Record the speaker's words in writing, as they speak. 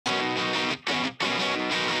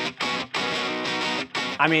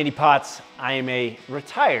I'm Andy Potts. I am a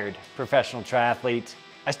retired professional triathlete.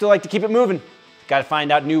 I still like to keep it moving. Got to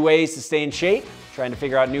find out new ways to stay in shape, trying to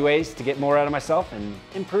figure out new ways to get more out of myself and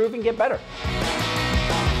improve and get better.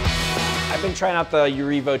 I've been trying out the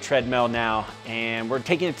Urevo treadmill now, and we're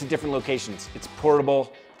taking it to different locations. It's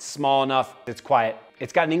portable, it's small enough, it's quiet.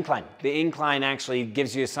 It's got an incline. The incline actually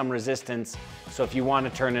gives you some resistance, so if you want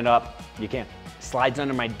to turn it up, you can. Slides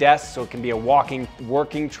under my desk, so it can be a walking,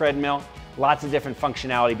 working treadmill. Lots of different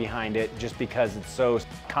functionality behind it just because it's so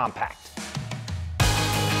compact.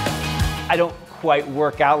 I don't quite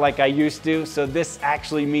work out like I used to, so this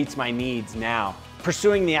actually meets my needs now.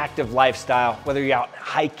 Pursuing the active lifestyle, whether you're out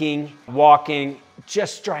hiking, walking,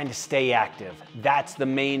 just trying to stay active. That's the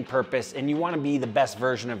main purpose, and you want to be the best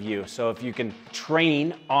version of you. So if you can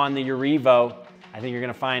train on the Urevo, I think you're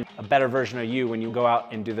going to find a better version of you when you go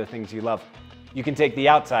out and do the things you love. You can take the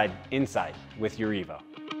outside inside with Urevo.